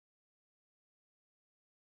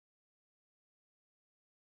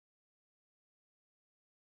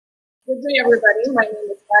Good day, everybody. My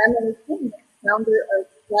name is Ibrahim, founder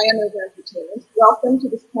of Entertainment. Welcome to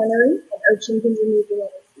this plenary on oceans and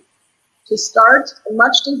renewable energy. To start, a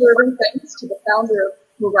much-deserving thanks to the founder of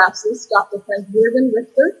Horasis, Dr. Frank-Jürgen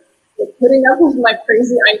Richter, for putting up with my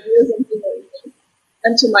crazy ideas and humiliation,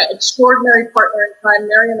 and to my extraordinary partner in crime,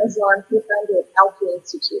 Mariam Azar, co-founder of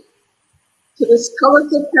AlHusseini. To the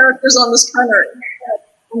colorful characters on this plenary,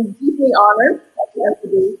 I'm deeply honored to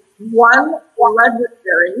introduce one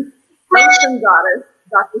legendary Haitian goddess,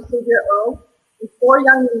 Dr. Sylvia Earle, and 4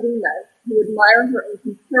 young leading men who admire her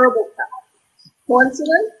incomparable talent.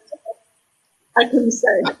 Coincidence? I couldn't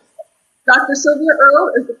say. Dr. Sylvia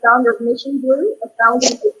Earle is the founder of Mission Blue, a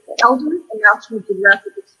founding elder and National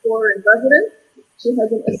Geographic explorer in residence. She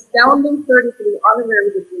has an astounding 33 honorary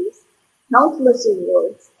degrees, countless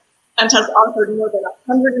awards, and has authored more than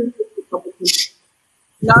 150 publications.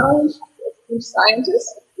 Not only is she a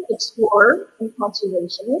scientist, explorer, and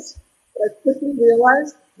conservationist, but I quickly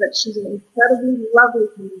realized that she's an incredibly lovely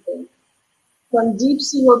human being. From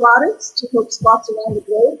deep-sea robotics to hope spots around the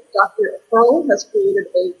globe, Dr. Earle has created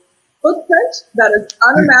a footprint that is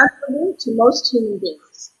unimaginable to most human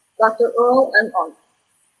beings. Dr. Earle and on.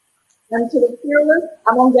 And to the fearless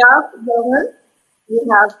avant-garde veteran, we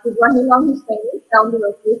have Ibrahim AlHusseini, founder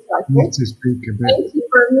of FullCylce. Need to speak a bit. Thank you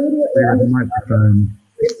for immediately Microphone.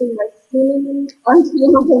 embracing my seemingly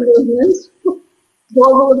untamable movement,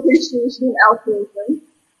 global appreciation and altruism,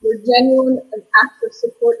 your genuine and active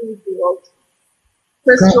support in the world.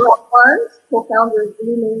 Chris Barnes, co-founder of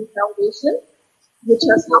Blue Moon Foundation, which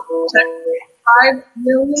has helped protect 5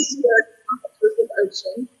 million square kilometers of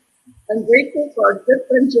ocean. I'm grateful for our good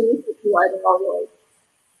friend Jimmy for providing our world.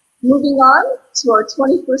 Moving on to our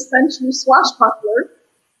 21st century swashbuckler,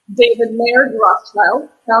 David Mayer Rothschild,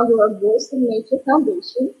 founder of Voice of Nature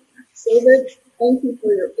Foundation. David, thank you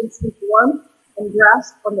for your instant warmth and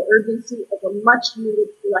grasp on the urgency of a much-needed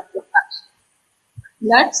collective action.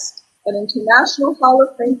 Next, an international Hall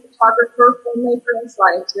of Fame photographer, filmmaker, and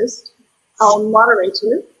scientist, our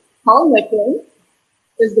moderator, Paul Nicklin,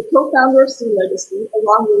 is the co-founder of Sea Legacy,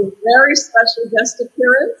 along with a very special guest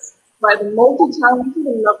appearance by the multi-talented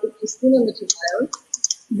and lovely Christina Mittermeier.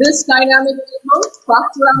 This dynamic duo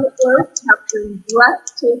flocked around the globe, capturing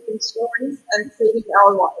breathtaking stories and saving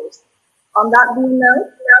our lives. On that being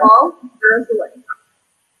note, Paul, yours away.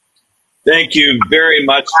 Thank you very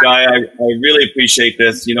much, Guy. I really appreciate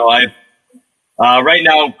this. You know, right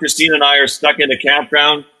now, Christina and I are stuck in a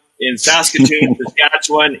campground in Saskatoon,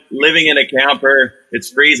 Saskatchewan, living in a camper. It's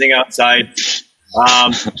freezing outside.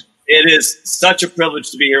 It is such a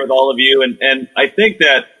privilege to be here with all of you. And I think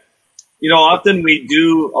that, you know, often we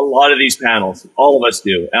do a lot of these panels. All of us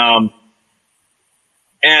do.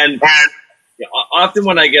 And often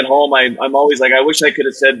when I get home, I'm always like, I wish I could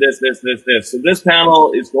have said this. So this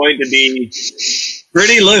panel is going to be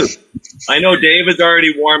pretty loose. I know David's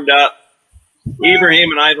already warmed up.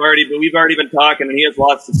 Ibrahim and we've already been talking, and he has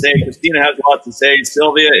lots to say. Christina has lots to say.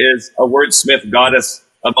 Sylvia is a wordsmith goddess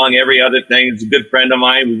among every other thing. She's a good friend of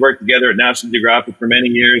mine. We worked together at National Geographic for many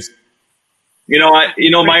years. The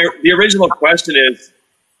original question is,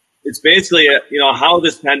 it's basically, how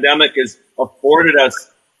this pandemic has afforded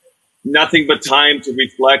us nothing but time to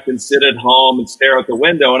reflect and sit at home and stare out the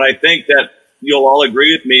window. And I think that you'll all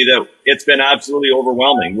agree with me that it's been absolutely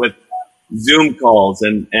overwhelming with Zoom calls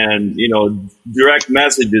and direct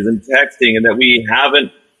messages and texting, and that we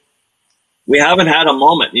haven't had a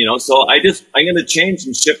moment, so I'm going to change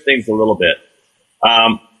and shift things a little bit.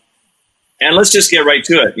 And let's just get right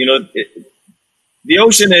to it. The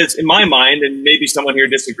ocean is, in my mind, and maybe someone here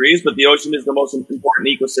disagrees, but the ocean is the most important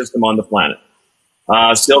ecosystem on the planet.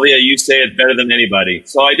 Sylvia, you say it better than anybody.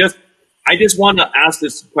 So I just want to ask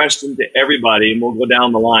this question to everybody, and we'll go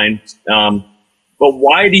down the line. But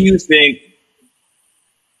why do you think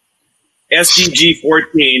SDG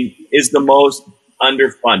 14 is the most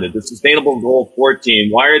underfunded? The Sustainable Goal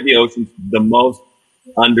 14, why are the oceans the most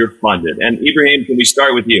underfunded? And Ibrahim, can we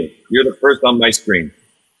start with you? You're the first on my screen.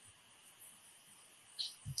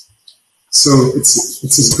 So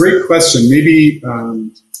it's a great question. Maybe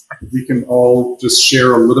we can all just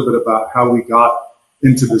share a little bit about how we got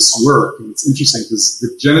into this work. And it's interesting because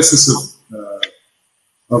the genesis of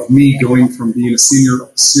me going from being a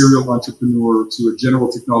serial entrepreneur to a general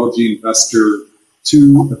technology investor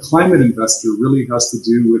to a climate investor really has to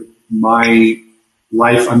do with my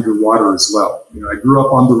life underwater as well. I grew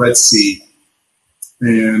up on the Red Sea,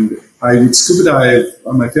 and I would scuba dive.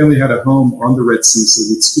 My family had a home on the Red Sea, so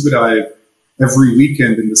we'd scuba dive every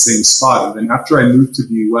weekend in the same spot. And then after I moved to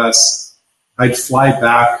the US, I'd fly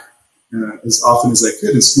back as often as I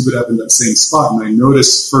could and scuba dive in that same spot. And I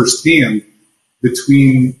noticed firsthand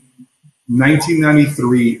between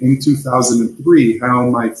 1993 in 2003, how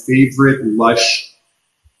my favorite lush,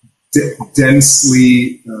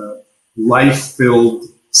 densely life-filled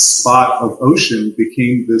spot of ocean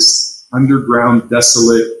became this underground,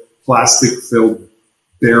 desolate, plastic-filled,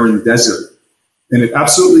 barren desert. And it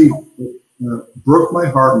absolutely broke my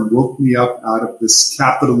heart and woke me up out of this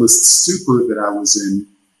capitalist stupor that I was in,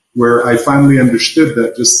 where I finally understood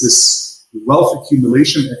that just this wealth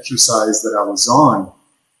accumulation exercise that I was on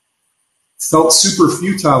felt super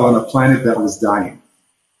futile on a planet that was dying.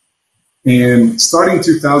 And starting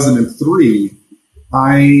 2003,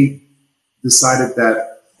 I decided that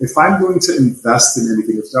if I'm going to invest in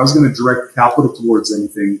anything, if I was going to direct capital towards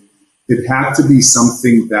anything, it had to be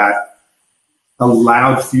something that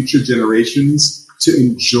allowed future generations to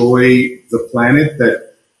enjoy the planet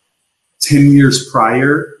that 10 years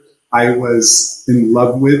prior I was in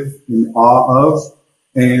love with, in awe of,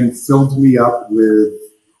 and filled me up with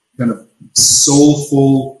kind of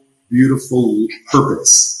soulful, beautiful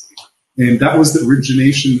purpose. And that was the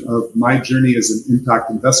origination of my journey as an impact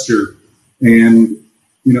investor. And,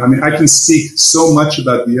 I can speak so much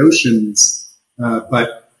about the oceans,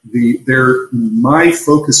 but my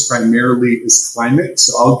focus primarily is climate.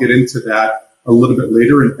 So I'll get into that a little bit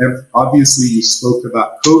later. And obviously you spoke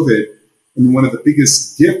about COVID. And one of the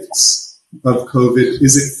biggest gifts of COVID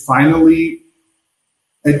is it finally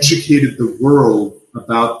educated the world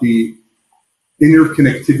about the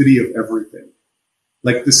interconnectivity of everything.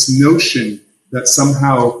 Like this notion that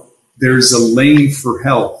somehow there's a lane for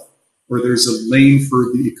health, or there's a lane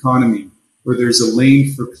for the economy, or there's a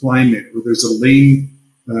lane for climate, or there's a lane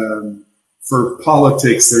for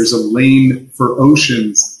politics, there's a lane for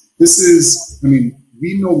oceans.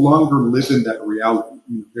 We no longer live in that reality.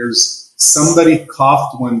 There's somebody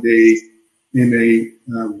coughed one day in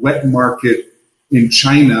a wet market in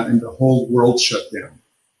China and the whole world shut down.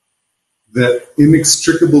 The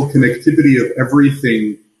inextricable connectivity of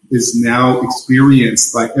everything is now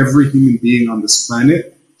experienced by every human being on this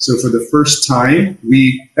planet. So for the first time,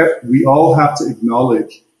 we all have to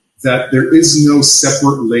acknowledge that there is no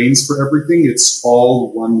separate lanes for everything. It's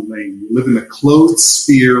all one lane. We live in a closed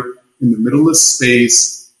sphere in the middle of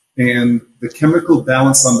space, and the chemical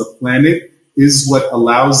balance on the planet is what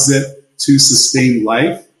allows it to sustain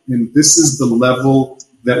life. And this is the level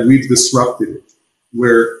that we've disrupted it,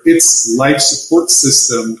 where its life support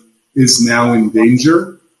system is now in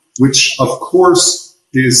danger, which of course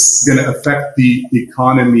is going to affect the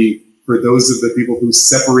economy for those of the people who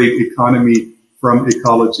separate economy from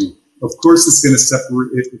ecology. Of course it's going to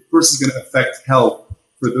separate it. Of course it's going to affect health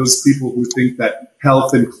for those people who think that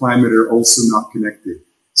health and climate are also not connected.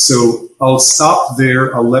 So I'll stop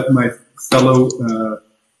there. I'll let my fellow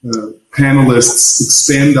panelists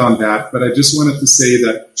expand on that. But I just wanted to say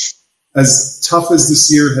that as tough as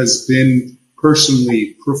this year has been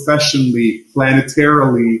personally, professionally,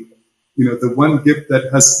 planetarily, the one gift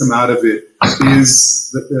that has come out of it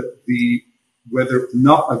is the whether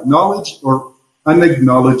not acknowledged or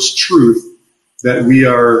unacknowledged truth that we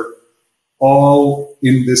are all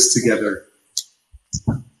in this together.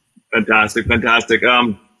 Fantastic.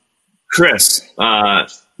 Chris,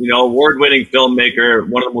 award-winning filmmaker,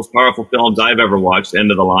 one of the most powerful films I've ever watched,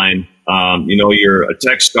 End of the Line. You're a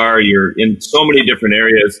tech star. You're in so many different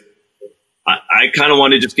areas. I kind of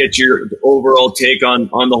want to just get your overall take on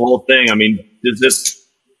the whole thing. I mean, does this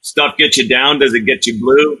stuff get you down? Does it get you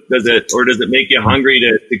blue? Does it make you hungry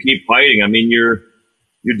to keep fighting? I mean, you're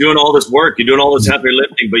doing all this work, you're doing all this heavy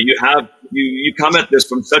lifting, but you come at this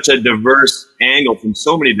from such a diverse angle, from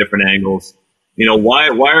so many different angles. Why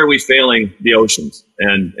are we failing the oceans?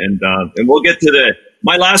 And we'll get to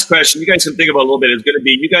my last question. You guys can think about a little bit. Is going to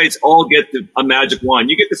be, you guys all get a magic wand.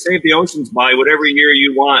 You get to save the oceans by whatever year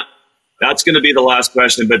you want. That's going to be the last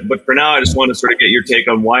question. But for now, I just want to sort of get your take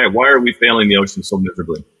on why are we failing the ocean so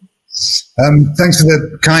miserably? Thanks for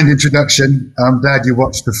the kind introduction. I'm glad you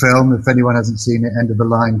watched the film. If anyone hasn't seen it, End of the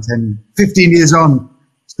Line, 15 years on,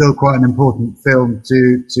 still quite an important film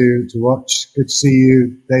to watch. Good to see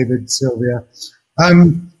you, David, Sylvia.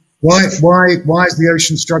 Why is the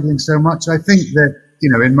ocean struggling so much? I think that,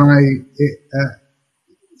 in my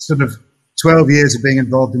sort of 12 years of being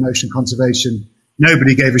involved in ocean conservation,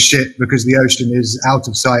 nobody gave a shit because the ocean is out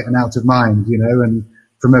of sight and out of mind, and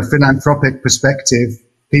from a philanthropic perspective,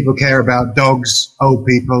 people care about dogs, old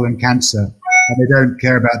people, and cancer, and they don't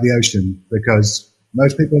care about the ocean because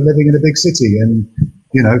most people are living in a big city, and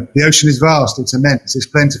the ocean is vast, it's immense, it's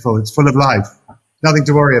plentiful, it's full of life, nothing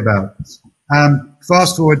to worry about.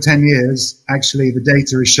 Fast forward 10 years, actually, the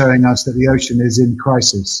data is showing us that the ocean is in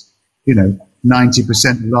crisis.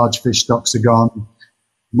 90% of large fish stocks are gone,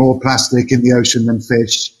 more plastic in the ocean than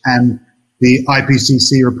fish, and the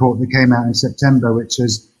IPCC report that came out in September, which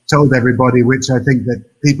has told everybody, which I think that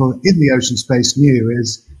people in the ocean space knew,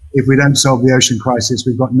 is if we don't solve the ocean crisis,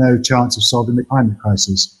 we've got no chance of solving the climate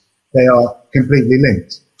crisis. They are completely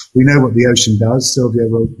linked. We know what the ocean does. Sylvia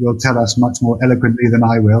will tell us much more eloquently than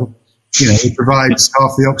I will. You know, it provides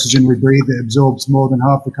half the oxygen we breathe. It absorbs more than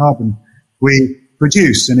half the carbon we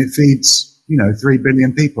produce, and it feeds, 3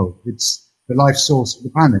 billion people. It's the life source of the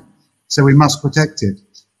planet. So we must protect it.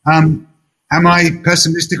 Am I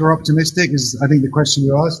pessimistic or optimistic is, I think, the question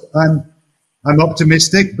you asked. I'm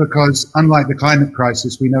optimistic because, unlike the climate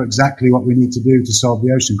crisis, we know exactly what we need to do to solve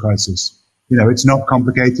the ocean crisis. It's not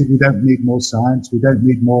complicated. We don't need more science. We don't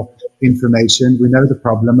need more information. We know the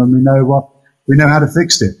problem, and we know how to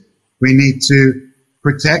fix it. We need to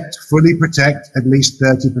fully protect at least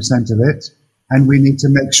 30% of it, and we need to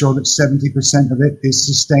make sure that 70% of it is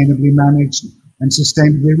sustainably managed and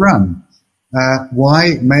sustainably run.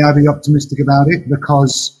 Why may I be optimistic about it?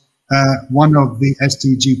 Because one of the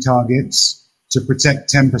SDG targets to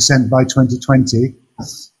protect 10% by 2020,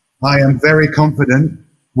 I am very confident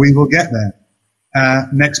we will get there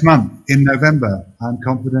next month in November. I'm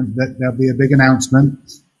confident that there'll be a big announcement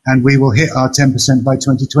and we will hit our 10% by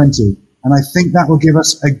 2020. And I think that will give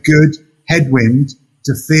us a good headwind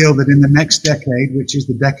to feel that in the next decade, which is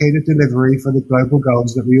the decade of delivery for the global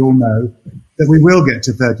goals that we all know, that we will get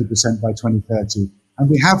to 30% by 2030. And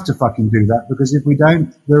we have to fucking do that, because if we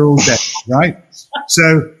don't, we're all dead, right?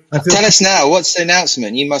 So I feel... Tell us now, what's the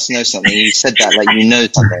announcement? You must know something. You said that like you know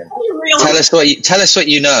something. Tell us what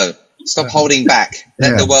you know. Stop holding back.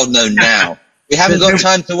 Let the world know now. We haven't got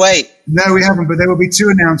time to wait. No, we haven't, but there will be two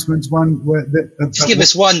announcements. One where just give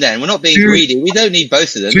us one then. We're not being greedy. We don't need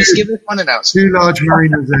both of them. Just give us one announcement. 2 large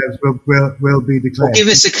marine reserves will be declared. Well, give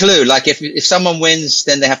us a clue. Like if someone wins,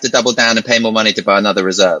 then they have to double down and pay more money to buy another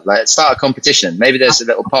reserve. Like start a competition. Maybe there's a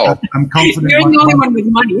little poll. I'm confident. You're the only one with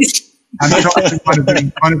money. I'm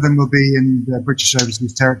confident one of them will be in the British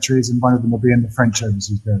overseas territories, and one of them will be in the French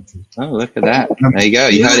overseas territories. Oh, look at that! There you go.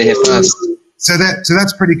 You heard it here first. So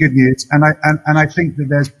that's pretty good news, and I think that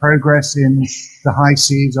there's progress in the high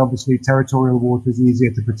seas. Obviously, territorial water is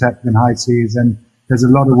easier to protect than high seas, and there's a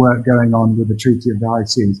lot of work going on with the Treaty of the High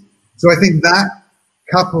Seas. So I think that,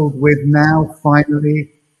 coupled with now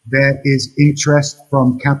finally there is interest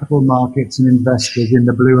from capital markets and investors in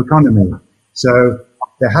the blue economy. So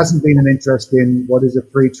there hasn't been an interest in what is a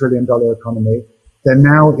 $3 trillion economy. There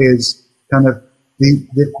now is kind of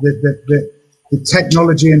the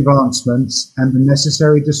technology advancements and the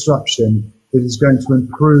necessary disruption that is going to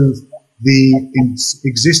improve the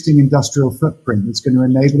existing industrial footprint. It's going to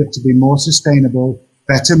enable it to be more sustainable,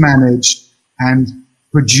 better managed, and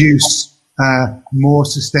produce more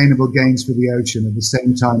sustainable gains for the ocean, at the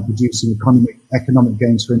same time producing economic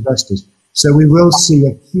gains for investors. So we will see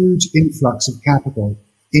a huge influx of capital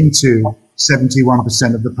into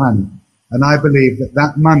 71% of the planet. And I believe that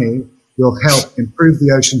that money will help improve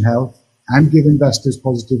the ocean health and give investors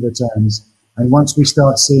positive returns. And once we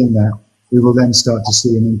start seeing that, we will then start to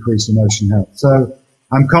see an increase in ocean health. So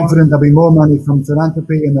I'm confident there'll be more money from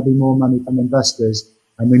philanthropy and there'll be more money from investors,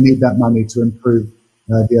 and we need that money to improve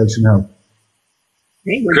the ocean health.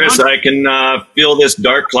 Chris, I can feel this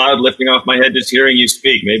dark cloud lifting off my head just hearing you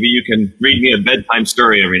speak. Maybe you can read me a bedtime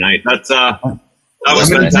story every night. That was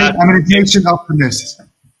fantastic. I'm an ancient optimist.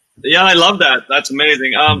 Yeah, I love that. That's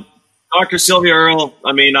amazing. Dr. Sylvia Earle,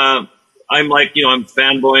 I mean, I'm like, I'm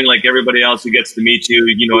fanboying like everybody else who gets to meet you.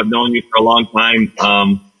 I've known you for a long time.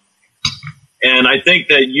 And I think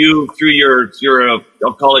that you, through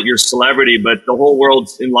I'll call it your celebrity, but the whole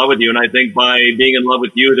world's in love with you. And I think by being in love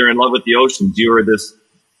with you, they're in love with the oceans. You're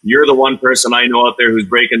the one person I know out there who's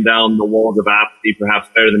breaking down the walls of apathy, perhaps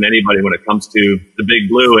better than anybody when it comes to the big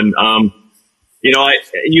blue. And,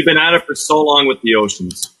 you've been at it for so long with the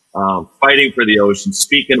oceans, fighting for the oceans,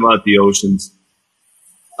 speaking about the oceans.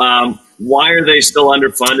 Why are they still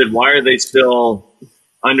underfunded? Why are they still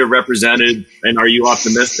underrepresented? And are you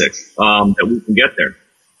optimistic that we can get there?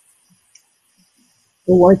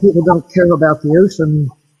 Well, why people don't care about the ocean,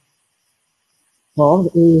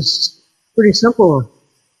 Paul, is pretty simple.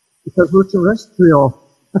 Because we're terrestrial.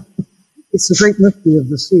 It's the great mystery of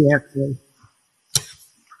the sea, actually.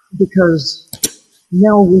 Because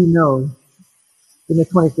now we know in the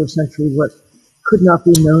 21st century what could not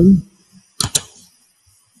be known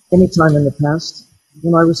any time in the past.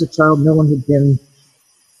 When I was a child, no one had been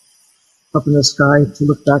up in the sky to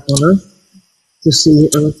look back on Earth, to see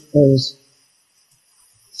Earth as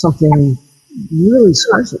something really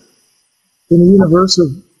special in a universe of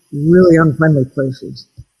really unfriendly places.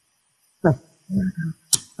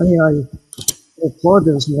 I mean, I applaud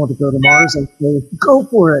those who want to go to Mars and say, go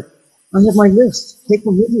for it. I have my list. Take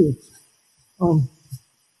them with you.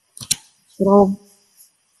 But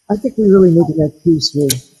I think we really need to have peace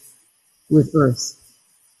with Earth.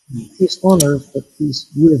 Peace on Earth, but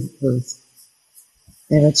peace with Earth.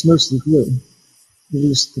 And it's mostly good, at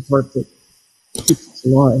least the part that keeps us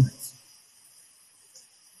alive.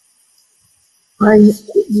 I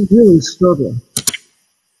really struggle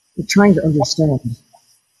with trying to understand,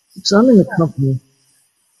 because I'm in the company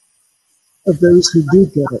of those who do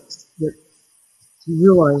get it, that to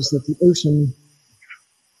realize that the ocean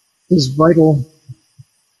is vital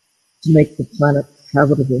to make the planet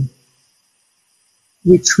habitable.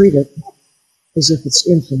 We treat it as if it's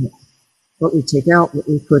infinite. What we take out, what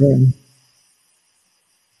we put in.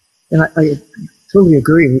 And I totally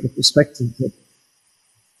agree with the perspective that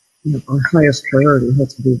our highest priority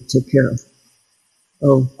has to be to take care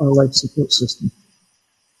of our life support system.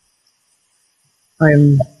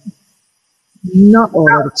 I'm not all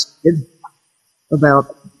that excited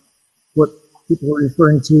about what people are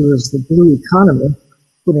referring to as the blue economy,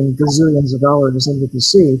 putting gazillions of dollars into the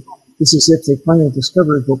sea. It's as if they finally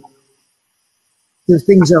discovered that there are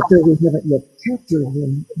things out there we haven't yet captured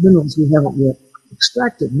and minerals we haven't yet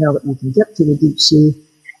extracted. Now that we can get to the deep sea,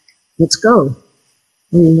 let's go.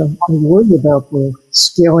 I mean, I'm worried about the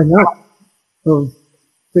scaling up of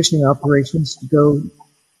fishing operations to go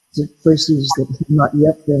to places that have not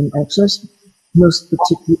yet been accessed, most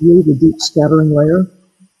particularly the deep scattering layer,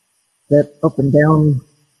 that up and down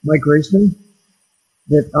migration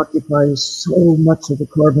that occupies so much of the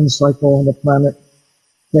carbon cycle on the planet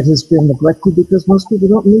that has been neglected because most people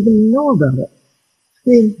don't even know about it. I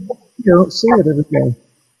mean, you don't see it every day.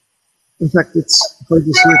 In fact, it's hard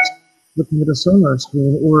to see it looking at a sonar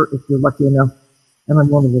screen, or if you're lucky enough, and I'm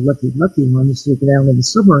one of the lucky ones, to go down in the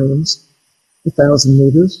submarines, 1,000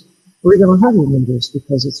 meters, or even 100 meters,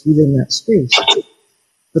 because it's within that space.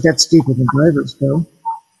 But that's deeper than divers go,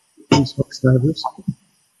 these folks divers.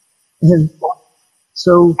 And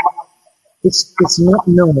so it's not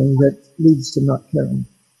knowing that leads to not caring.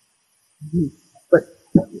 But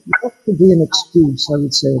that could be an excuse, I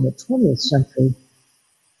would say, in the 20th century.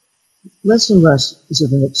 Less and less is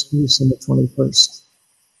it an excuse in the 21st.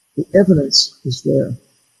 The evidence is there.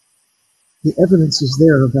 The evidence is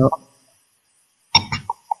there about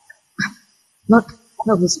not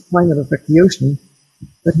how does the climate affect the ocean,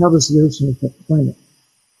 but how does the ocean affect the climate.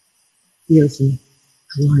 The ocean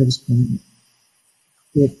drives climate.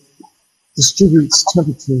 It distributes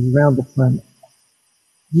temperature around the planet.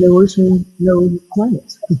 No ocean, no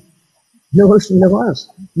climate. No ocean, no us.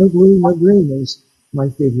 No blue, no green is my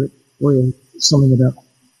favorite way of summing it up.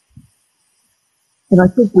 And I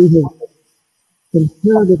think we have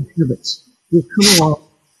inherited habits. We've come along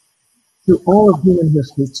through all of human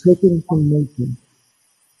history, taken from nature.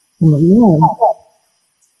 On the land,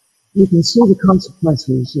 you can see the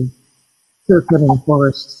consequences of clear-cutting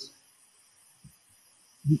forests,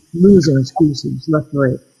 losing species left,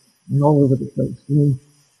 right, and all over the place. I mean,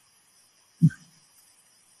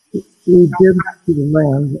 we did to the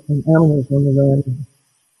land and animals on the land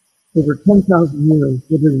over 10,000 years,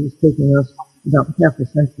 what it is taking us about half a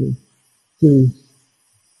century to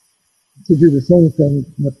do the same thing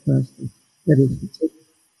much faster. That is, to take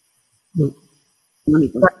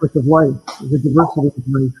the fabric of life, the diversity of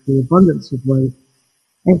life, the abundance of life,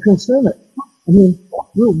 and consume it. I mean,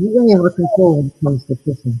 we're way out of control when it comes to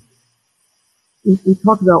fishing. We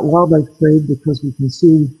talk about wildlife trade because we can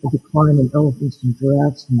see a decline in elephants and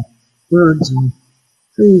giraffes and birds and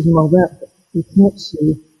trees and all that, but we can't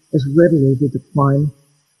see as readily the decline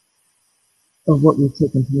of what we've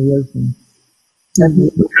taken from the ocean. And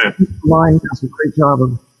the line does a great job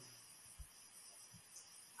of.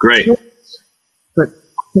 Great. But,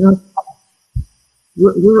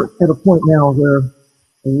 we're at a point now where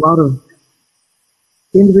a lot of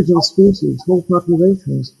individual species, whole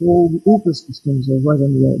populations, whole ecosystems are right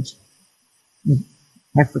on the edge. And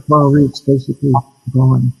half the coral reef's basically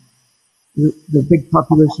gone. The big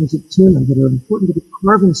populations of tuna that are important to the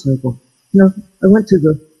carbon cycle. I went to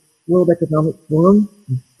the World Economic Forum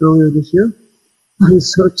earlier this year. I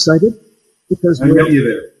was so excited because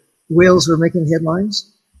whales are making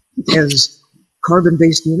headlines as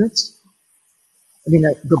carbon-based units. I mean,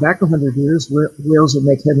 I go back 100 years, whales would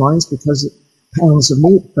make headlines because of pounds of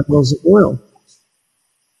meat, barrels of oil.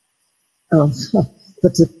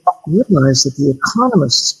 But to realize that the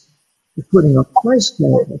economists are putting a price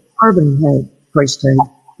tag, a carbon price tag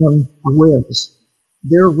on whales,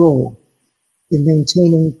 their role in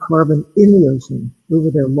maintaining carbon in the ocean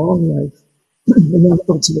over their long life, and then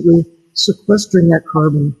ultimately sequestering that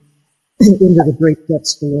carbon into the great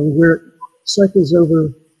depths below, where it cycles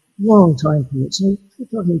over long time period. So we're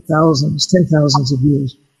talking thousands, 10,000s of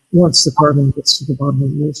years once the carbon gets to the bottom of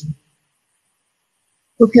the ocean.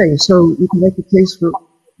 Okay, so you can make a case for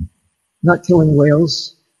not killing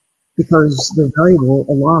whales because they're valuable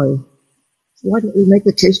alive. So why don't we make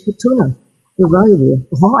a case for tuna? They're valuable.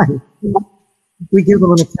 Why? We give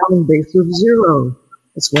them an accounting base of 0.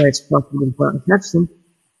 That's why it's profitable to go out and catch them.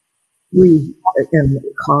 And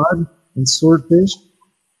cod and swordfish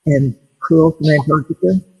and krill from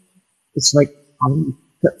Antarctica. It's like you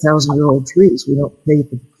cut 1,000-year-old trees. We don't pay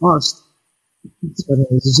for the cost. It's got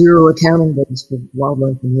a 0 accounting base for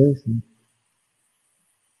wildlife in the ocean.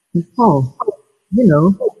 And Paul, you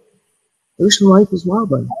know, ocean life is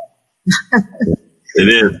wildlife. It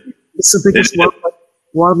is. It's the biggest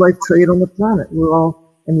wildlife trade on the planet. We're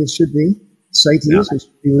all, and we should be, CITES, we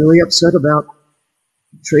should be really upset about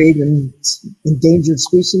trade in endangered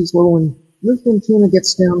species. Well, when bluefin tuna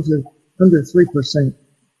gets down to under 3%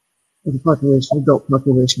 of the population, adult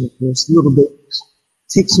population, of course, the little babies,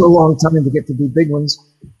 it takes a long time to get to be big ones,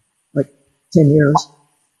 like 10 years,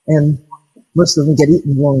 and most of them get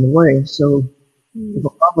eaten along the way. So if a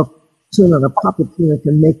mama tuna and a papa tuna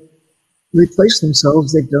can replace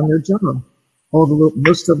themselves, they've done their job.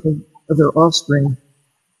 Most of their offspring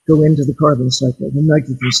go into the carbon cycle, the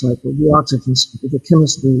nitrogen cycle, the oxygen cycle, the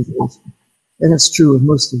chemistry of the ocean. And it's true of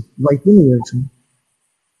most of life in the ocean.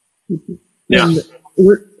 Yeah.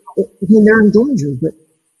 And they're in danger, but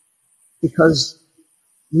because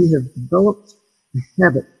we have developed a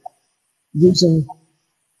habit using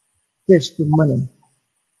fish for money.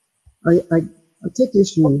 I take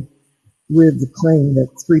issue with the claim that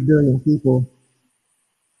 3 billion people,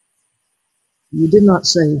 you did not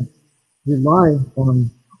say rely on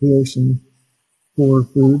the ocean for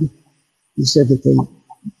food. You said that they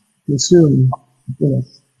consume,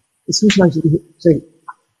 sometimes you say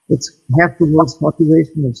it's half the world's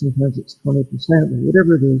population, or sometimes it's 20%, or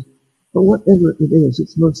whatever it is. But whatever it is,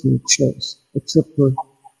 it's mostly a choice, except for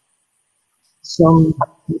some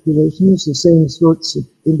populations, the same sorts of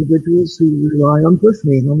individuals who rely on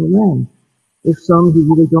bushmeat on the land. There's some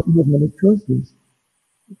who really don't have many choices.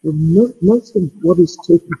 Most of what is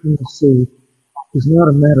taken from the sea is not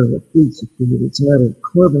a matter of food security. It's a matter of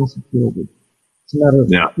carbon security. It's a matter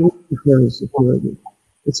of food security.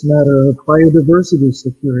 It's a matter of biodiversity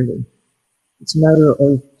security. It's a matter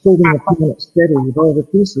of holding the planet steady with all the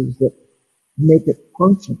pieces that make it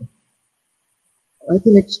function. I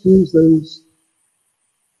can excuse those,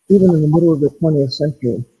 even in the middle of the 20th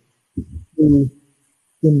century, who,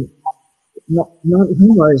 in not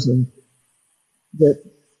realizing that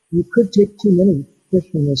you could take too many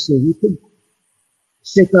fish from the sea. You could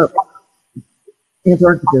shake up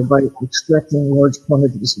Antarctica by extracting large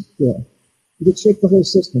quantities of krill. You could shake the whole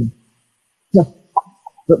system. Yeah,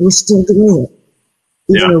 but we're still doing it,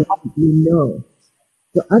 even though we know.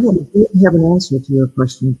 But I don't have an answer to your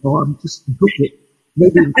question, Paul. I'm just hoping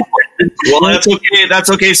maybe. Well, that's okay. That's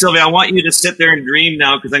okay, Sylvia. I want you to sit there and dream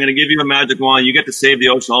now, because I'm going to give you a magic wand. You get to save the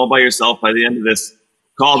ocean all by yourself by the end of this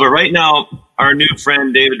call. But right now, our new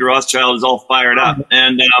friend David Rothschild is all fired up.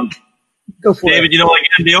 And Go for David, it.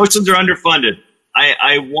 Again, the oceans are underfunded.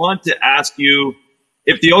 I want to ask you,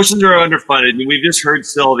 if the oceans are underfunded, and we've just heard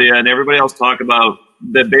Sylvia and everybody else talk about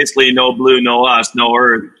that, basically no blue, no us, no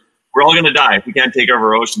earth. We're all going to die if we can't take care of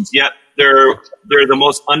our oceans. Yet they're the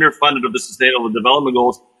most underfunded of the Sustainable Development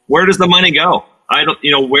Goals. Where does the money go?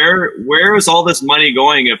 Where is all this money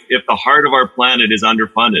going if the heart of our planet is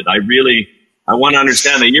underfunded? I want to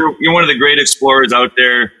understand that. You're one of the great explorers out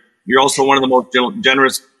there. You're also one of the most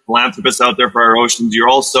generous philanthropists out there for our oceans. You're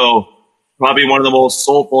also probably one of the most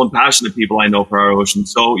soulful and passionate people I know for our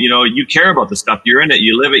oceans. So, you care about the stuff. You're in it.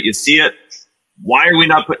 You live it. You see it. Why are we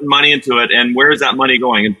not putting money into it? And where is that money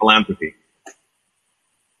going in philanthropy?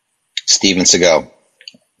 Steven Seagal.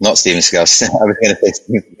 Not Steven Seagal. I was going to say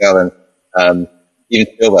Steven Seagal and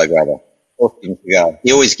Steven Spielberg, rather. Or Steven Seagal.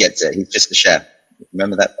 He always gets it. He's just a chef.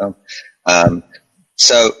 Remember that film?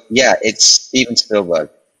 So, yeah, it's Steven Spielberg.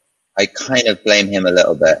 I kind of blame him a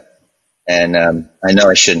little bit. And I know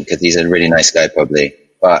I shouldn't, because he's a really nice guy, probably.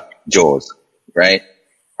 But Jaws, right?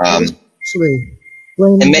 Actually,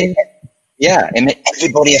 blame him. It made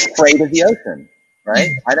everybody afraid of the ocean, right?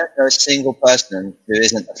 I don't know a single person who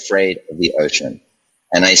isn't afraid of the ocean.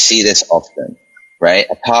 And I see this often, right?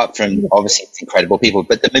 Apart from, obviously, it's incredible people,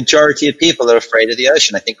 but the majority of people are afraid of the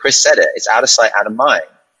ocean. I think Chris said it. It's out of sight, out of mind.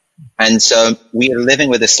 And so we are living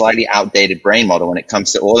with a slightly outdated brain model when it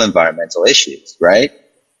comes to all environmental issues, right?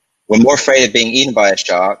 We're more afraid of being eaten by a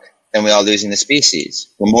shark than we are losing the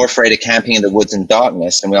species. We're more afraid of camping in the woods in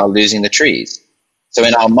darkness than we are losing the trees. So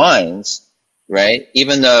in our minds, right,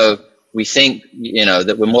 even though we think, you know,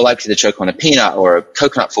 that we're more likely to choke on a peanut or a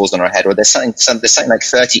coconut falls on our head, or there's something like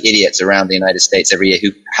 30 idiots around the United States every year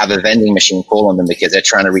who have a vending machine fall on them because they're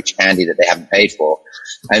trying to reach candy that they haven't paid for.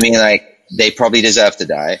 I mean, like, they probably deserve to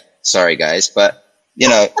die. Sorry, guys. But, you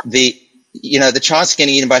know, the chance of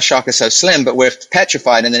getting eaten by a shark is so slim, but we're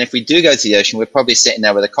petrified. And then if we do go to the ocean, we're probably sitting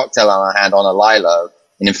there with a cocktail on our hand on a lilo,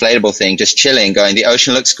 an inflatable thing, just chilling, going, the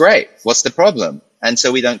ocean looks great. What's the problem? And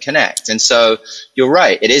so we don't connect. And so you're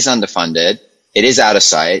right. It is underfunded. It is out of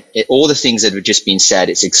sight. All the things that have just been said,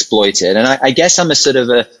 it's exploited. And I guess I'm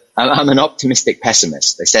I'm an optimistic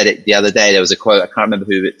pessimist. I said it the other day. There was a quote. I can't remember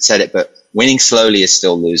who said it, but winning slowly is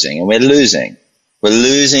still losing. And we're losing. We're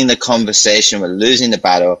losing the conversation. We're losing the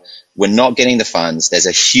battle. We're not getting the funds. There's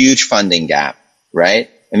a huge funding gap, right?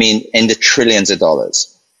 I mean, in the trillions of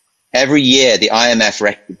dollars. Every year, the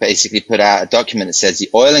IMF basically put out a document that says the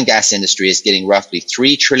oil and gas industry is getting roughly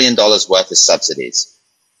 $3 trillion worth of subsidies,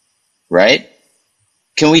 right?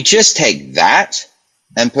 Can we just take that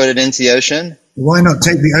and put it into the ocean? Why not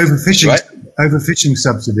take the overfishing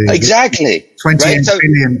subsidy? Exactly. 28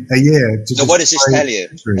 billion a year. So what does this tell you?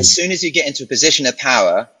 As soon as you get into a position of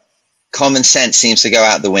power, common sense seems to go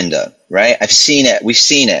out the window, right? I've seen it. We've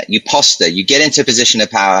seen it. You posture, you get into a position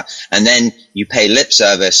of power, and then you pay lip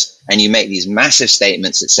service and you make these massive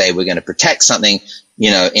statements that say we're going to protect something,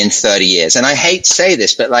 you know, in 30 years. And I hate to say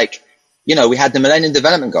this, but like, you know, we had the Millennium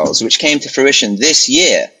Development Goals, which came to fruition this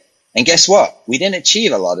year. And guess what? We didn't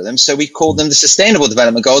achieve a lot of them. So we called them the Sustainable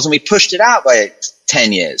Development Goals, and we pushed it out by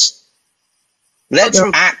 10 years. Let's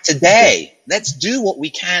act today. Let's do what we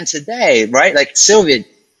can today, right? Like, Sylvia,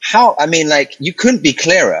 you couldn't be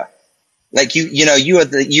clearer. Like,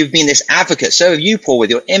 you've been this advocate. So have you, Paul, with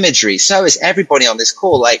your imagery. So is everybody on this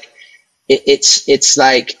call. Like, it's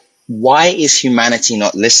like, why is humanity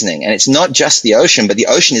not listening? And it's not just the ocean, but the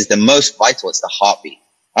ocean is the most vital. It's the heartbeat.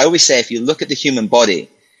 I always say, if you look at the human body,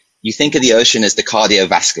 you think of the ocean as the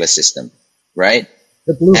cardiovascular system, right?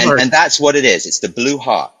 The blue heart. And that's what it is. It's the blue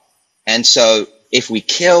heart. And so if we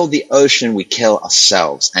kill the ocean, we kill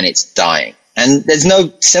ourselves, and it's dying. And there's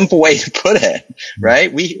no simple way to put it,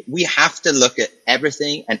 right? We have to look at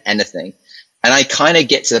everything and anything. And I kind of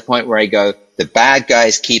get to the point where I go, the bad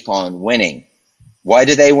guys keep on winning. Why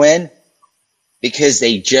do they win? Because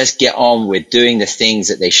they just get on with doing the things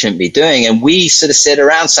that they shouldn't be doing. And we sort of sit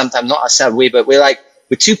around sometimes, not ourselves, but we're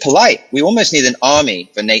too polite. We almost need an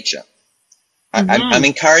army for nature. I'm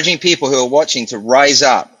encouraging people who are watching to rise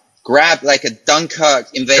up, grab like a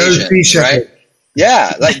Dunkirk invasion, right?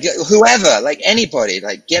 Yeah, like whoever, like anybody,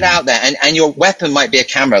 like get out there, and your weapon might be a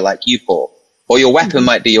camera like you, Paul, or your weapon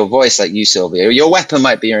might be your voice like you, Sylvia, or your weapon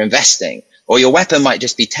might be your investing, or your weapon might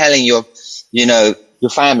just be telling your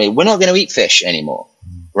family, we're not going to eat fish anymore,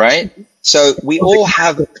 right? So we all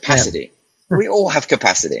have capacity. We all have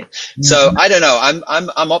capacity. So I don't know.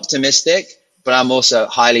 I'm optimistic, but I'm also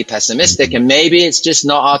highly pessimistic, and maybe it's just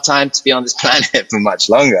not our time to be on this planet for much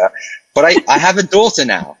longer. But I have a daughter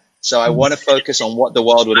now. So I want to focus on what the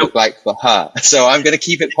world would look like for her. So I'm going to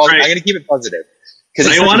keep it positive. I'm going to keep it positive because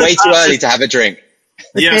it's way too early to have a drink.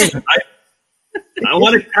 Yes. I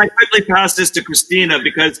want to quickly pass this to Christina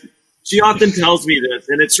because she often tells me this,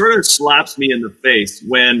 and it sort of slaps me in the face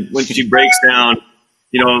when she breaks down,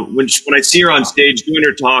 you know, when I see her on stage doing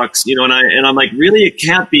her talks, you know, and I'm like, really, it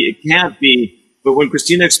can't be. But when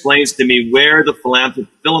Christina explains to me where the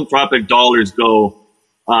philanthropic dollars go,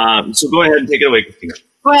 so go ahead and take it away, Christina.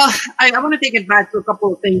 Well, I want to take it back to a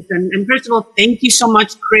couple of things. And first of all, thank you so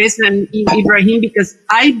much, Chris and Ibrahim, because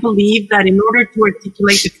I believe that in order to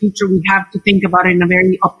articulate the future, we have to think about it in a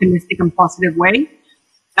very optimistic and positive way.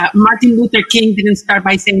 Martin Luther King didn't start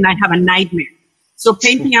by saying, I have a nightmare. So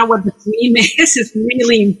painting out what the dream is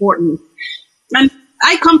really important. And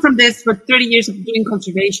I come from this for 30 years of doing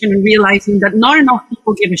conservation and realizing that not enough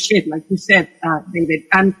people give a shit, like you said, David.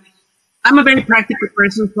 And I'm a very practical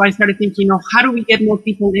person, so I started thinking, how do we get more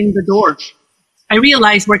people in the door? I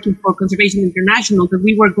realized working for Conservation International that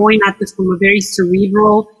we were going at this from a very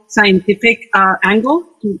cerebral, scientific angle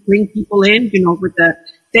to bring people in, with the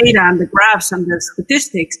data and the graphs and the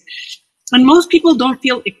statistics. And most people don't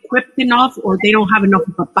feel equipped enough, or they don't have enough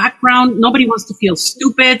of a background. Nobody wants to feel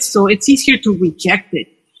stupid, so it's easier to reject it.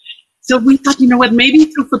 So we thought, maybe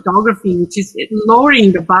through photography, which is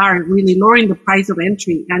lowering the bar, really lowering the price of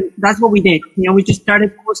entry. And that's what we did. We just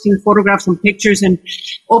started posting photographs and pictures and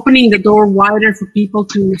opening the door wider for people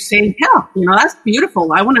to say, hell, that's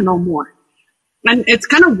beautiful. I want to know more. And it's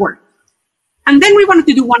kind of worked. And then we wanted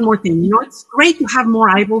to do one more thing. It's great to have more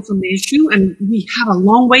eyeballs on the issue, and we have a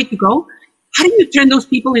long way to go. How do you turn those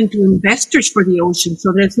people into investors for the ocean?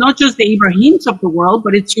 So that it's not just the Ibrahims of the world,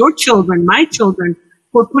 but it's your children, my children,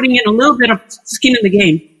 for putting in a little bit of skin in the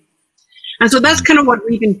game. And so that's kind of what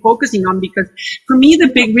we've been focusing on, because for me, the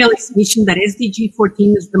big realization that SDG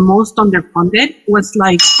 14 is the most underfunded was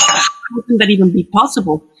like, how can that even be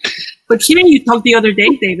possible? But hearing you talk the other day,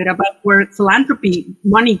 David, about where philanthropy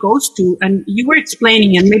money goes to, and you were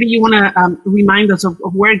explaining, and maybe you want to remind us of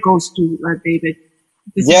where it goes to, David.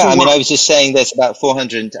 Yeah, I mean, I was just saying there's about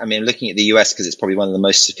 400, I mean, looking at the US, because it's probably one of the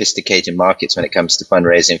most sophisticated markets when it comes to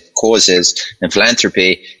fundraising for causes and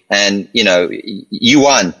philanthropy. And, you know, you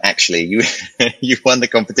won, actually. You won the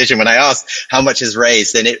competition. When I asked how much is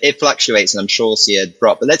raised, and it fluctuates, and I'm sure we'll see a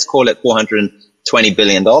drop, but let's call it $420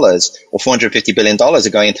 billion or $450 billion are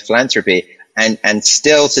going into philanthropy. And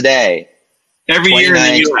still today, every year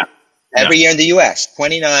in the US. Every year in the US,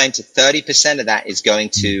 29 to 30% of that is going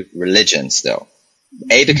to religion still.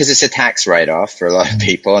 A, because it's a tax write-off for a lot of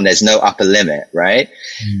people and there's no upper limit, right?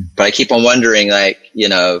 But I keep on wondering, like, you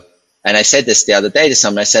know, and I said this the other day to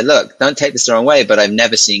someone, I said, look, don't take this the wrong way, but I've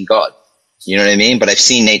never seen God. You know what I mean? But I've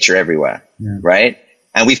seen nature everywhere, right?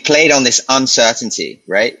 And we've played on this uncertainty,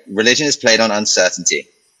 right? Religion is played on uncertainty,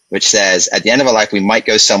 which says at the end of our life, we might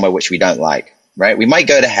go somewhere which we don't like, right? We might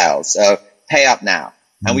go to hell, so pay up now.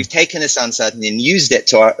 And we've taken this uncertainty and used it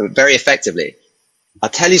very effectively. I'll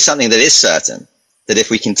tell you something that is certain. That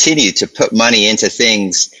if we continue to put money into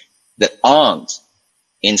things that aren't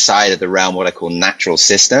inside of the realm, what I call natural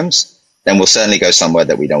systems, then we'll certainly go somewhere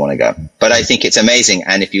that we don't want to go. But I think it's amazing.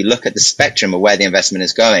 And if you look at the spectrum of where the investment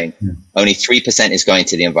is going, only 3% is going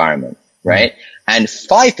to the environment, right? And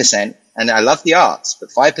 5%, and I love the arts,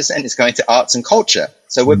 but 5% is going to arts and culture.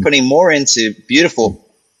 So we're putting more into beautiful,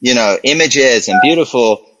 you know, images and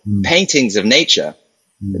beautiful paintings of nature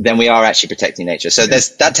than we are actually protecting nature. So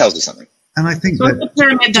that tells us something. And I think so it's a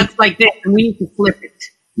pyramid that's like this, and we need to flip it.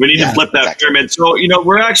 We need to flip that pyramid. So, you know,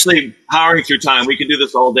 we're actually powering through time. We can do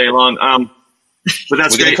this all day long. But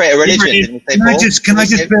that's we're going to create a religion. Didn't we say, can I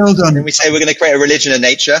just build on? Didn't we say we're going to create a religion of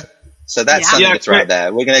nature? So that's something that's right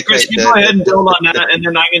there. We're going to create. Go ahead and build on that, and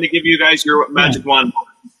then I'm going to give you guys your magic wand.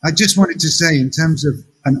 I just wanted to say, in terms of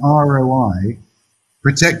an ROI,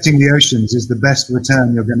 protecting the oceans is the best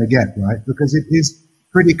return you're going to get, right? Because it is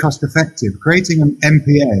pretty cost effective. Creating an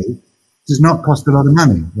MPA does not cost a lot of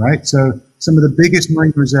money, right? So some of the biggest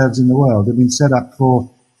marine reserves in the world have been set up for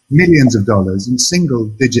millions of dollars and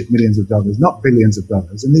single-digit millions of dollars, not billions of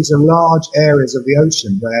dollars. And these are large areas of the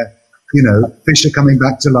ocean where, you know, fish are coming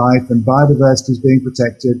back to life and biodiversity is being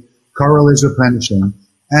protected, coral is replenishing.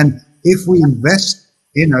 And if we invest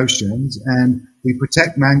in oceans and we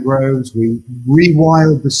protect mangroves, we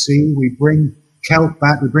rewild the sea, we bring kelp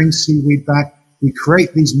back, we bring seaweed back, we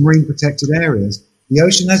create these marine protected areas, the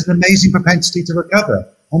ocean has an amazing propensity to recover,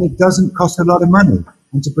 and it doesn't cost a lot of money.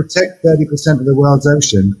 And to protect 30% of the world's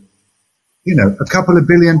ocean, you know, a couple of $1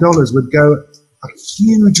 billion would go a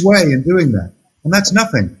huge way in doing that. And that's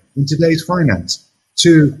nothing in today's finance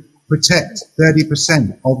to protect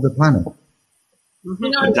 30% of the planet. You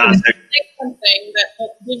know, I want to say something that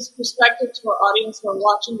gives perspective to our audience who are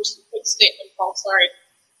watching. Just a quick statement, Paul, sorry.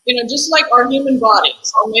 You know, just like our human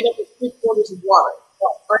bodies are made up of 3/4 of water,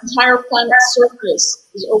 our entire planet's surface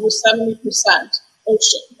is over 70%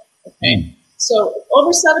 ocean, okay? So if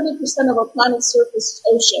over 70% of our planet's surface is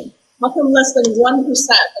ocean, how come less than 1%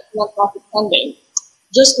 of nonprofit funding,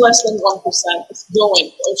 just less than 1%, is going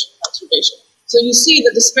to ocean conservation? So you see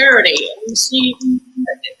the disparity, and you see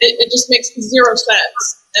it just makes zero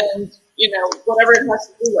sense, and, you know, whatever it has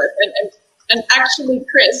to do with. And actually,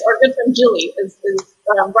 Chris, our good friend Julie, is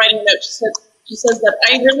writing a note. She says that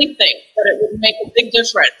I really think that it would make a big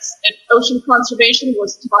difference if ocean conservation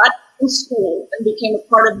was taught in school and became a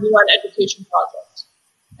part of the UN education project.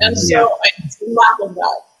 And so I lack of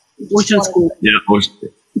that. Ocean school. Yeah,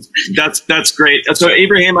 that's great. So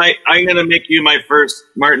Ibrahim, I'm going to make you my first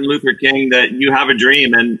Martin Luther King. That you have a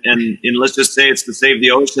dream, and let's just say it's to save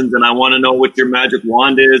the oceans, and I want to know what your magic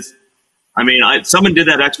wand is. I mean, someone did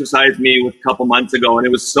that exercise with me a couple months ago, and it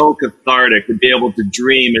was so cathartic to be able to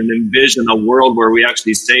dream and envision a world where we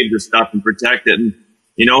actually save this stuff and protect it. And,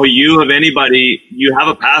 you know, you have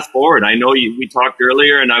a path forward. I know we talked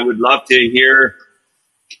earlier, and I would love to hear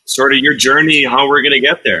sort of your journey, how we're going to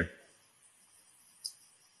get there.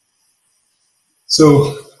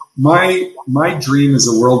 So my dream is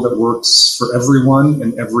a world that works for everyone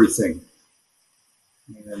and everything.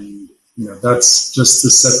 And, you know, that's just to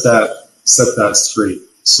set that straight.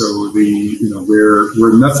 So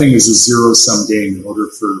where nothing is a zero-sum game. In order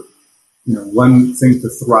for, you know, one thing to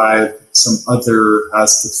thrive, some other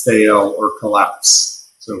has to fail or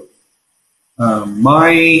collapse. So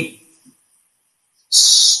I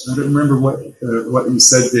don't remember what you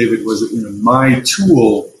said, David. Was it, you know, my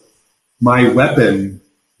tool, my weapon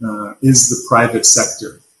is the private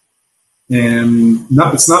sector. And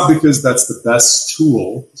it's not because that's the best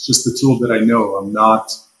tool. It's just the tool that I know. I'm not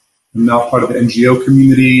part of the NGO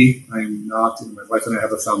community. I'm not, my wife and I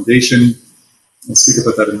have a foundation. I'll speak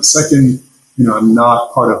about that in a second. I'm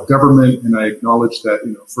not part of government, and I acknowledge that,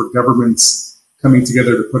 for governments coming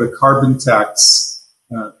together to put a carbon tax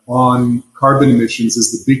on carbon emissions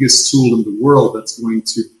is the biggest tool in the world that's going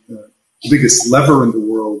to, the biggest lever in the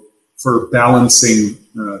world for balancing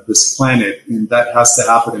this planet. And that has to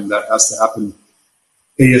happen, and that has to happen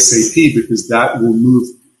ASAP, because that will move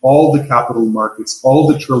all the capital markets, all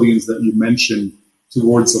the trillions that you mentioned,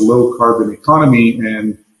 towards a low carbon economy.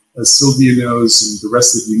 And as Sylvia knows, and the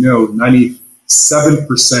rest of you know,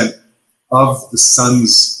 97% of the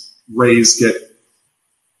sun's rays get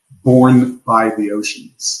borne by the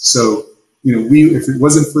oceans. So, if it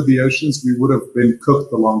wasn't for the oceans, we would have been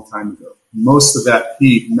cooked a long time ago. Most of that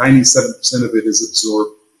heat, 97% of it, is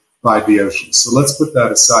absorbed by the oceans. So let's put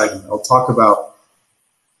that aside, and I'll talk about,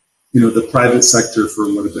 the private sector for a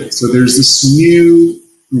little bit. So there's this new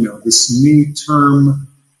term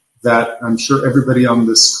that I'm sure everybody on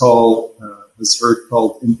this call has heard,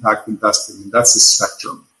 called impact investing, and that's a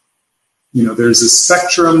spectrum. There's a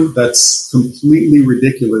spectrum that's completely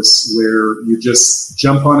ridiculous, where you just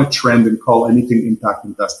jump on a trend and call anything impact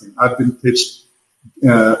investing. I've been pitched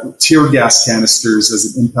tear gas canisters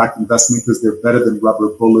as an impact investment because they're better than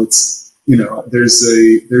rubber bullets.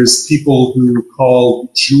 There's people who call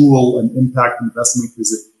Juul an impact investment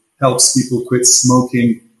because it helps people quit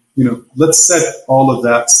smoking. Let's set all of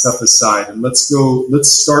that stuff aside, and let's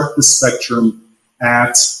start the spectrum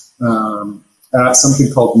at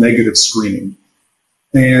something called negative screening.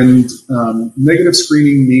 And negative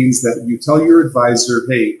screening means that you tell your advisor,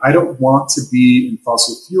 hey, I don't want to be in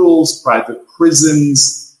fossil fuels, private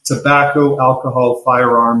prisons, tobacco, alcohol,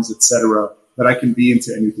 firearms, etc., but I can be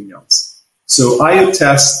into anything else. So I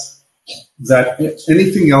attest that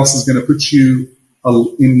anything else is going to put you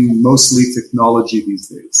in mostly technology these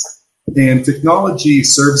days. And technology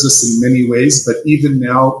serves us in many ways, but even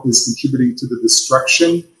now is contributing to the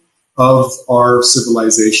destruction of our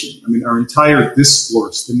civilization. Our entire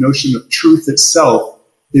discourse, the notion of truth itself,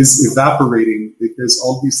 is evaporating because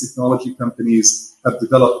all these technology companies have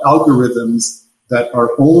developed algorithms that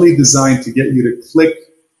are only designed to get you to click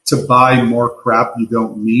to buy more crap you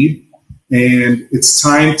don't need. And it's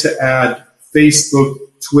time to add Facebook,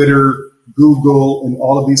 Twitter, Google, and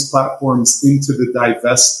all of these platforms into the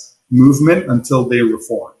divest movement until they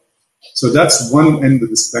reform. So that's one end of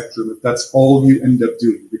the spectrum, if that's all you end up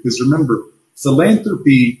doing. Because remember,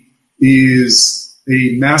 philanthropy is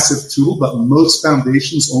a massive tool, but most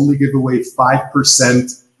foundations only give away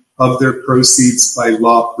 5% of their proceeds by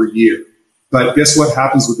law per year. But guess what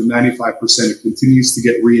happens with the 95%? It continues to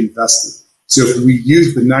get reinvested. So if we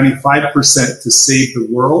use the 95% to save the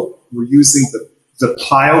world, we're using the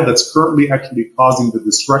pile that's currently actually causing the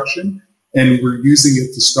destruction, and we're using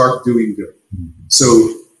it to start doing good. So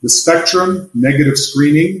the spectrum, negative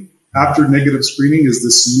screening. After negative screening is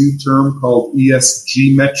this new term called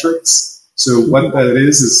ESG metrics. So what that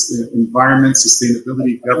is environment,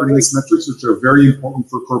 sustainability, governance metrics, which are very important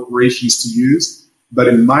for corporations to use. But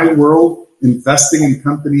in my world, investing in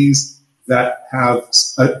companies that have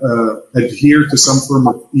adhered to some form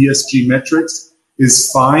of ESG metrics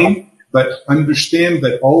is fine, but understand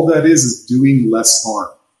that all that is doing less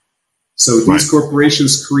harm. So these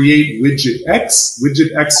corporations create widget X.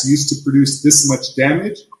 Widget X used to produce this much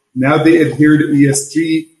damage. Now they adhere to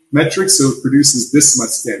ESG metrics, so it produces this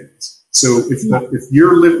much damage. So if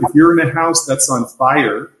you're in a house that's on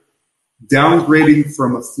fire, downgrading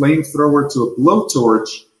from a flamethrower to a blowtorch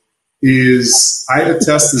I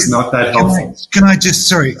attest is not that helpful.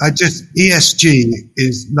 ESG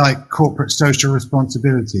is like corporate social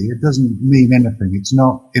responsibility. It doesn't mean anything. It's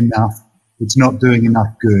not enough. It's not doing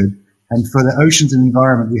enough good. And for the oceans and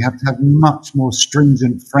environment, we have to have much more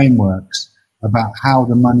stringent frameworks about how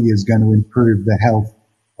the money is going to improve the health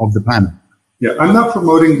of the planet. Yeah, I'm not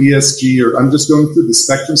promoting ESG, or I'm just going through the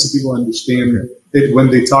spectrum so people understand it when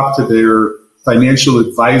they talk to their financial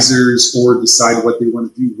advisors or decide what they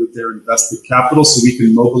want to do with their invested capital, so we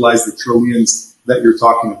can mobilize the trillions that you're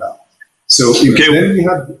talking about. So then we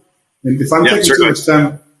have, and if I'm taking too much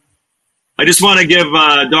time, I just want to give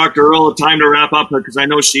Dr. Earle time to wrap up because I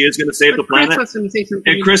know she is going to save the planet.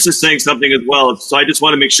 And Chris is saying something as well. So I just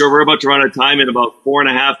want to make sure we're about to run out of time in about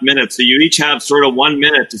 4.5 minutes. So you each have sort of 1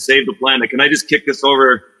 minute to save the planet. Can I just kick this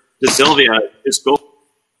over to Sylvia? Just go.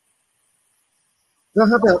 Well,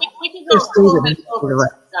 how about we can go a little bit over,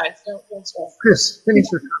 guys. Don't stress. Chris, finish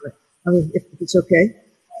your comment. If it's okay.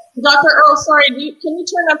 Dr. Earle, sorry, can you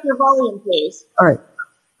turn up your volume, please? All right.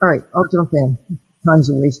 All right, I'll jump in. Time's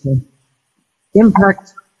a wasting.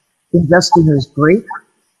 Impact investing is great,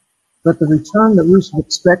 but the return that we should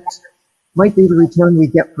expect might be the return we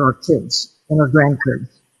get for our kids and our grandkids.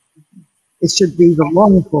 It should be the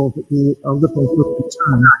long haul that we are looking for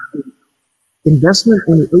return. Investment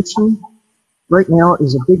in the ocean right now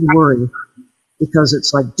is a big worry because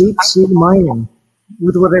it's like deep sea mining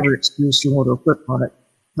with whatever excuse you want to put on it,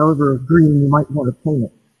 however green you might want to paint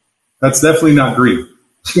it. That's definitely not green.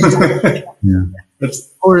 Yeah. That's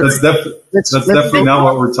definitely not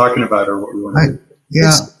what we're talking about or what we want to do.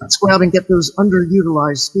 Yeah. Let's go out and get those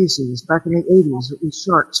underutilized species. Back in the 80s, these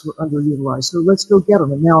sharks were underutilized. So let's go get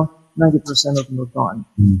them. And now 90% of them are gone.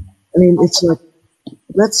 I mean, it's like,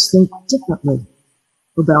 let's think differently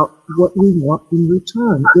about what we want in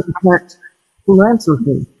return. In fact,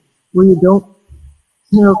 philanthropy, where you don't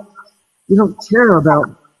care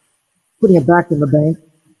about putting it back in the bank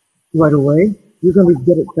right away. You're going to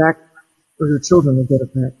get it back, or your children will get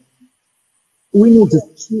it back. We need to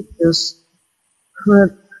keep this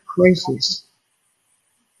current crisis,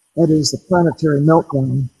 that is the planetary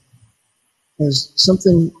meltdown, as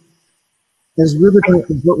something as riveting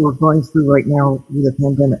as what we're going through right now with the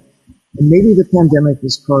pandemic. And maybe the pandemic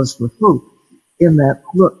is cause for hope in that,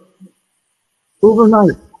 look,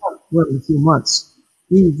 overnight, in a few months,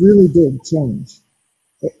 we really did change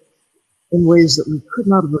in ways that we could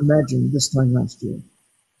not have imagined this time last year.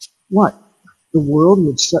 What? The world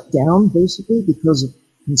would shut down, basically, because of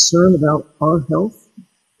concern about our health?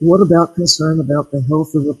 What about concern about the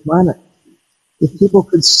health of the planet? If people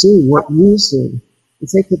could see what we see,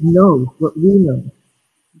 if they could know what we know.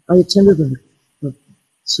 I attended a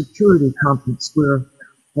security conference where,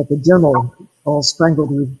 at the general, all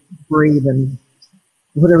spangled with braid and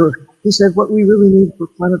whatever, he said what we really need for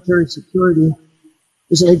planetary security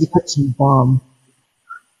is an education bomb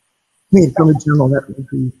made from a journal. That would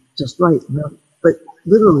be just right. But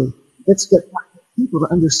literally, let's get people to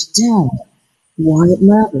understand why it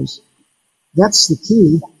matters. That's the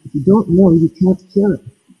key. If you don't know, you can't care it.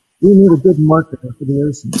 We need a good marketer for the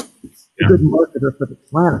ocean, a good marketer for the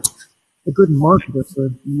planet, a good marketer for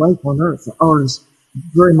life on Earth. Ours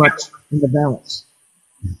very much in the balance.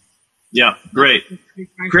 Yeah, great.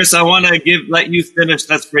 Chris, I want to let you finish.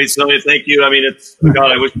 That's great, Sylvia. Thank you. I mean,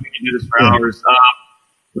 God, I wish we could do this for hours.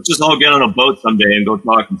 Let's just all get on a boat someday and go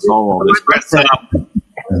talk and solve all this. Chris,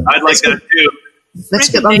 I'd like that too. Let's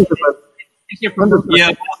get on the boat.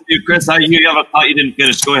 Yeah, Chris, you have a thought you didn't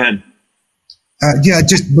finish. Go ahead.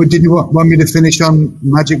 Did you want me to finish on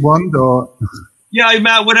Magic Wand or? Yeah,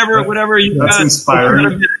 Matt, whatever you got. That's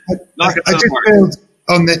inspiring. I just build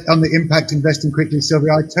on the impact investing quickly,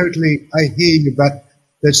 Sylvia. I hear you, but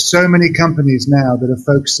there's so many companies now that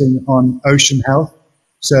are focusing on ocean health.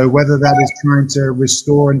 So whether that is trying to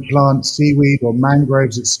restore and plant seaweed or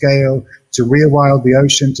mangroves at scale, to rewild the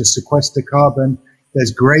ocean, to sequester carbon,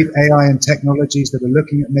 there's great AI and technologies that are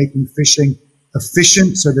looking at making fishing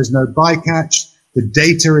efficient, so there's no bycatch. The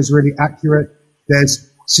data is really accurate.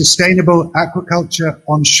 There's sustainable aquaculture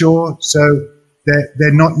on shore, so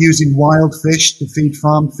they're not using wild fish to feed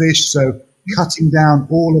farm fish, so cutting down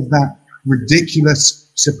all of that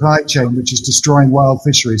ridiculous supply chain which is destroying wild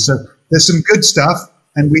fisheries. So there's some good stuff,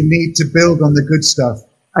 and we need to build on the good stuff.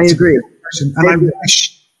 I agree. And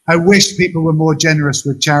I wish people were more generous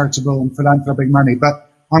with charitable and philanthropic money, but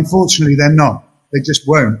unfortunately they're not. They just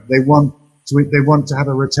won't. They want to have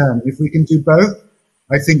a return. If we can do both,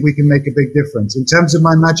 I think we can make a big difference. In terms of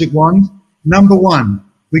my magic wand, number one,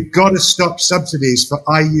 we've got to stop subsidies for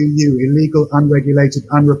IUU, illegal, unregulated,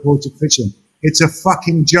 unreported fishing. It's a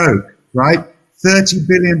fucking joke, right? $30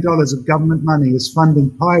 billion of government money is funding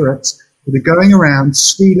pirates that are going around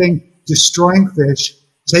stealing, destroying fish,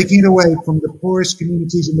 taking it away from the poorest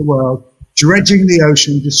communities in the world, dredging the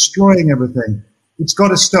ocean, destroying everything. It's got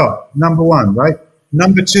to stop, number one, right?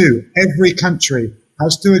 Number two, every country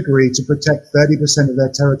has to agree to protect 30% of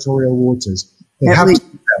their territorial waters. They have to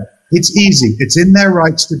do that. It's easy. It's in their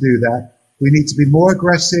rights to do that. We need to be more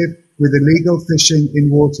aggressive with illegal fishing in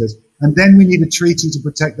waters. And then we need a treaty to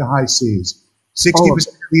protect the high seas. 60%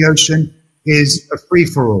 of the ocean is a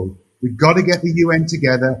free-for-all. We've got to get the UN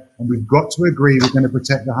together, and we've got to agree we're going to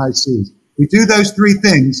protect the high seas. We do those three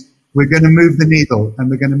things, we're going to move the needle, and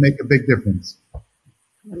we're going to make a big difference.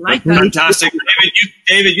 I like that. Fantastic.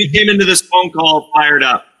 David, you came into this phone call fired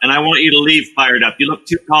up, and I want you to leave fired up. You look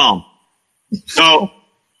too calm. So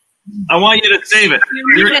I want you to save it.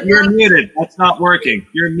 You're muted. That's not working.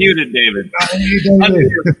 You're muted, David.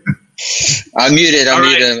 I'm muted. I'm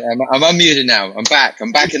unmuted now. I'm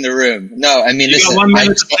back in the room. No, I mean, listen. You got 1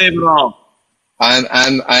 minute to save it all.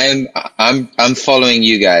 I'm following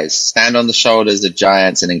you guys. Stand on the shoulders of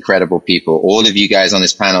giants and incredible people. All of you guys on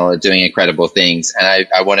this panel are doing incredible things. And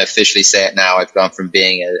I want to officially say it now. I've gone from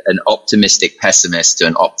being an optimistic pessimist to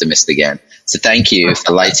an optimist again. So thank you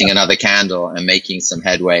for lighting another candle and making some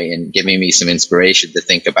headway and giving me some inspiration to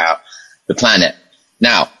think about the planet.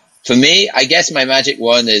 Now, for me, I guess my magic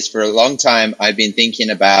wand is, for a long time, I've been thinking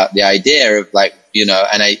about the idea of, like,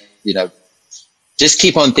 just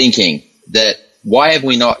keep on thinking that, why have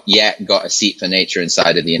we not yet got a seat for nature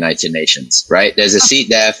inside of the United Nations, right? There's a seat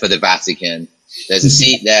there for the Vatican. There's a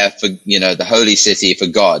seat there for, the holy city, for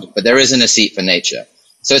God, but there isn't a seat for nature.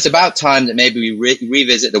 So it's about time that maybe we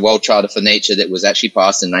revisit the World Charter for Nature that was actually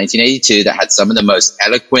passed in 1982, that had some of the most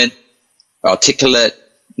eloquent, articulate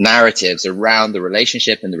narratives around the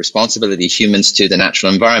relationship and the responsibility of humans to the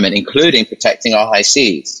natural environment, including protecting our high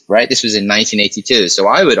seas, right? This was in 1982. So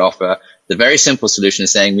I would offer the very simple solution of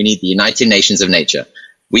saying we need the United Nations of Nature.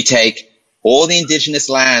 We take all the indigenous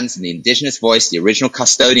lands and the indigenous voice, the original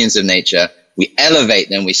custodians of nature, we elevate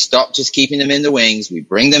them, we stop just keeping them in the wings, we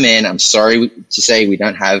bring them in. I'm sorry to say we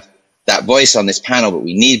don't have that voice on this panel, but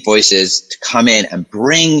we need voices to come in and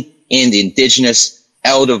bring in the indigenous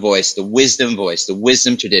elder voice, the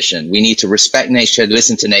wisdom tradition. We need to respect nature,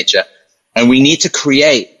 listen to nature, and we need to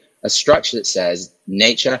create a structure that says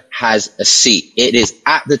nature has a seat. It is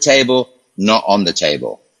at the table, not on the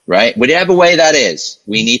table, right? Whatever way that is,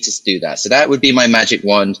 we need to do that. So that would be my magic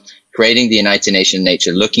wand, creating the United Nations of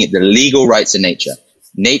Nature, looking at the legal rights of nature.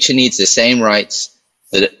 Nature needs the same rights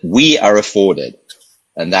that we are afforded.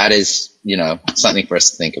 And that is, something for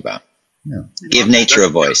us to think about. Yeah. Give nature a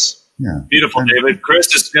voice. Yeah. Beautiful, David.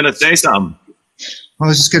 Chris is going to say something. I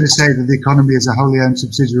was just going to say that the economy is a wholly owned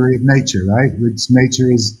subsidiary of nature, right? Which nature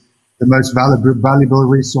is the most valuable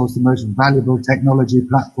resource, the most valuable technology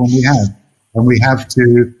platform we have. And we have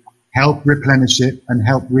to help replenish it and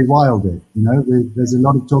help rewild it. There's a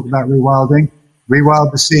lot of talk about rewilding.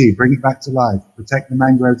 Rewild the sea, bring it back to life, protect the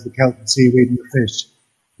mangroves, the kelp, the seaweed, and the fish.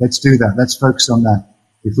 Let's do that. Let's focus on that.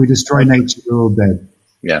 If we destroy nature, we're all dead.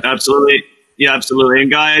 Yeah, absolutely. Yeah, absolutely.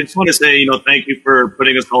 And Guy, I just want to say, thank you for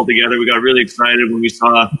putting us all together. We got really excited when we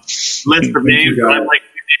saw a list of names. I'm like,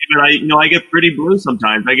 David, I get pretty blue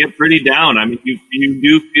sometimes. I get pretty down. I mean, you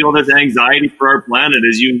do feel this anxiety for our planet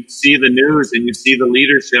as you see the news and you see the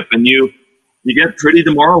leadership, and you get pretty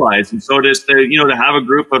demoralized. And so just to have a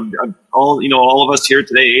group of all of us here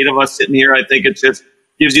today, 8 of us sitting here, I think it just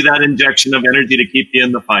gives you that injection of energy to keep you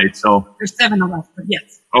in the fight. So there's 7 of us, but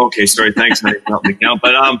yes. Okay, sorry. Thanks, honey, for helping me count.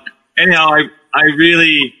 But anyhow, I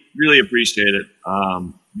really, really appreciate it.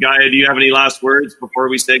 Guy, do you have any last words before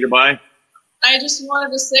we say goodbye? I just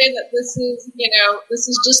wanted to say that this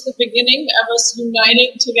is just the beginning of us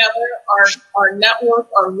uniting together our network,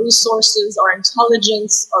 our resources, our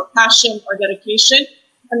intelligence, our passion, our dedication.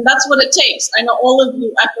 And that's what it takes. I know all of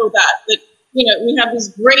you echo that we have these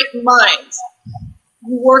great minds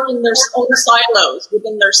who work in their own silos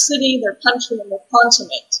within their city, their country, and their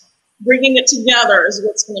continent. Bringing it together is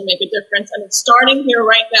what's going to make a difference. And it's starting here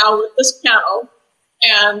right now with this panel.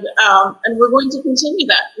 And we're going to continue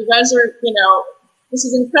that. You guys are, this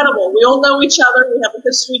is incredible. We all know each other. We have a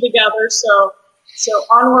history together. So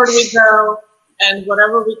onward we go, and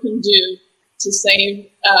whatever we can do to save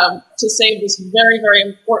this very, very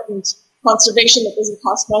important conservation that doesn't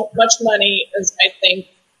cost much money is, I think,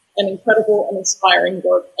 an incredible and inspiring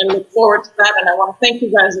work. I look forward to that, and I want to thank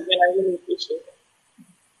you guys again. I really appreciate it.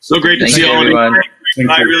 So great to see all of you.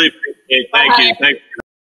 I really appreciate it. Thank you. Thank you.